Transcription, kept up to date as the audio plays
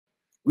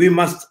We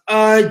must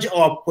urge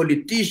our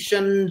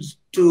politicians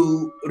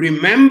to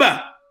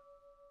remember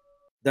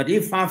that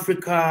if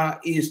Africa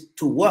is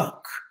to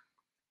work,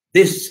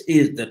 this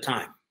is the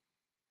time.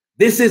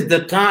 This is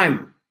the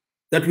time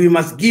that we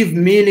must give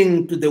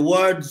meaning to the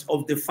words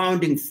of the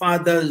founding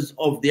fathers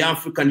of the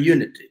African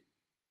unity,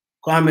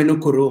 Kwame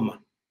Nkrumah,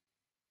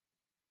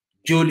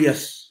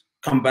 Julius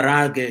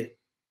Kambarage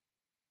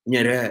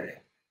Nyerere,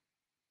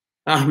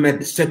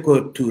 Ahmed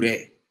Sékou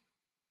Touré,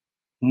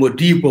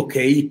 Modibo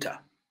Keïta,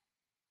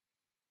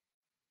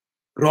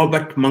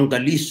 Robert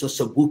Mangaliso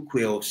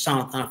Sobukwe of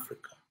South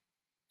Africa,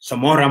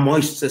 Samora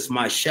Moises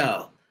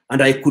Machel,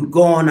 and I could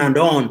go on,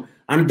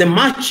 and the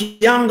much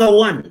younger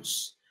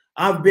ones.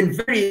 I've been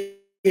very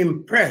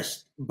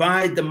impressed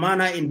by the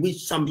manner in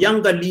which some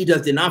younger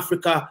leaders in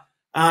Africa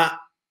are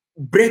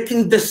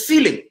breaking the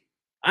ceiling.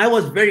 I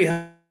was very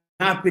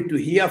happy to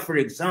hear, for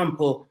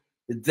example,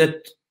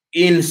 that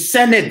in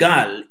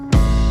Senegal,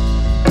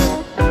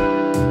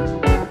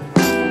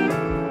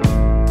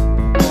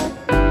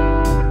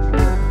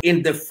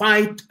 in the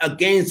fight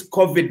against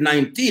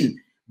COVID-19,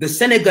 the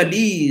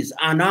Senegalese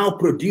are now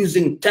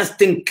producing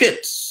testing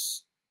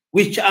kits,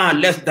 which are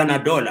less than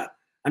 $1.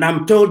 And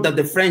I'm told that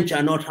the French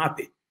are not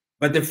happy.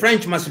 But the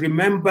French must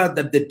remember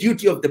that the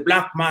duty of the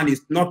black man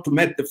is not to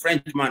make the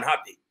Frenchman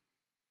happy.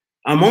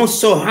 I'm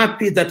also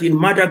happy that in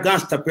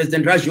Madagascar,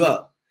 President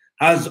Rajoy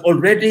has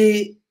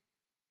already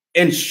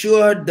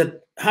ensured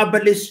that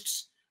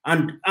herbalists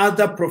and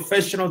other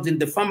professionals in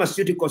the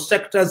pharmaceutical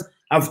sectors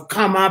have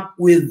come up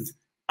with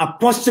a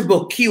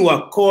possible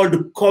cure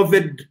called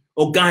COVID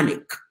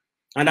organic.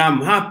 And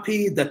I'm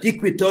happy that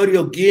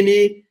Equatorial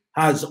Guinea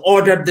has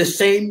ordered the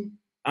same.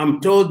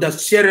 I'm told that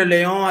Sierra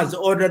Leone has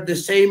ordered the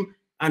same.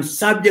 And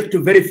subject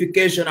to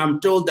verification, I'm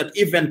told that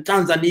even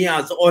Tanzania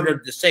has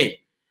ordered the same.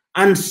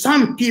 And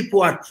some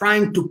people are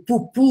trying to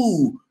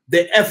poo-poo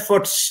the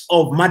efforts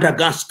of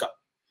Madagascar.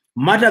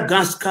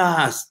 Madagascar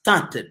has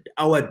started.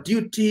 Our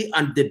duty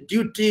and the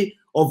duty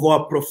of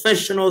our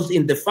professionals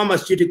in the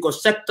pharmaceutical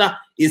sector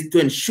is to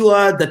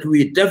ensure that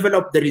we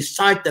develop the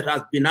research that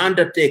has been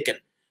undertaken,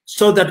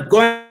 so that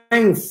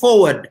going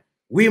forward,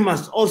 we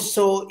must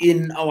also,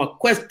 in our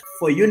quest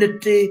for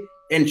unity,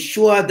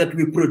 ensure that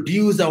we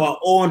produce our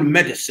own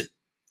medicine.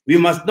 We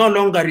must no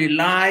longer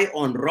rely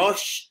on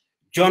Roche,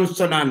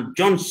 Johnson &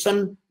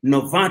 Johnson,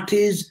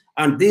 Novartis,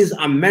 and these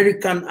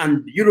American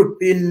and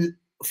European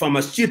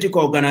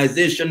pharmaceutical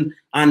organizations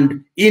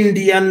and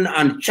Indian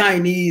and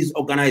Chinese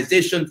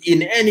organizations.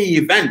 In any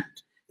event,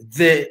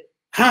 the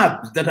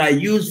herbs that are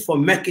used for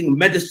making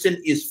medicine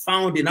is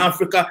found in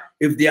Africa.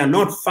 If they are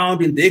not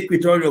found in the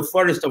equatorial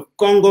forest of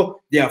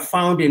Congo, they are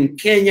found in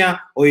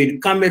Kenya or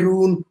in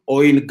Cameroon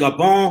or in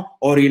Gabon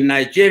or in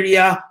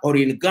Nigeria or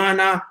in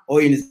Ghana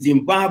or in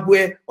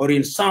Zimbabwe or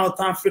in South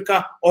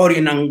Africa or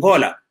in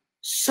Angola.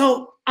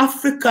 So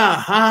Africa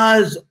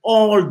has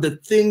all the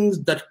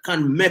things that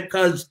can make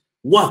us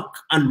work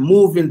and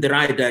move in the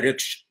right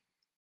direction.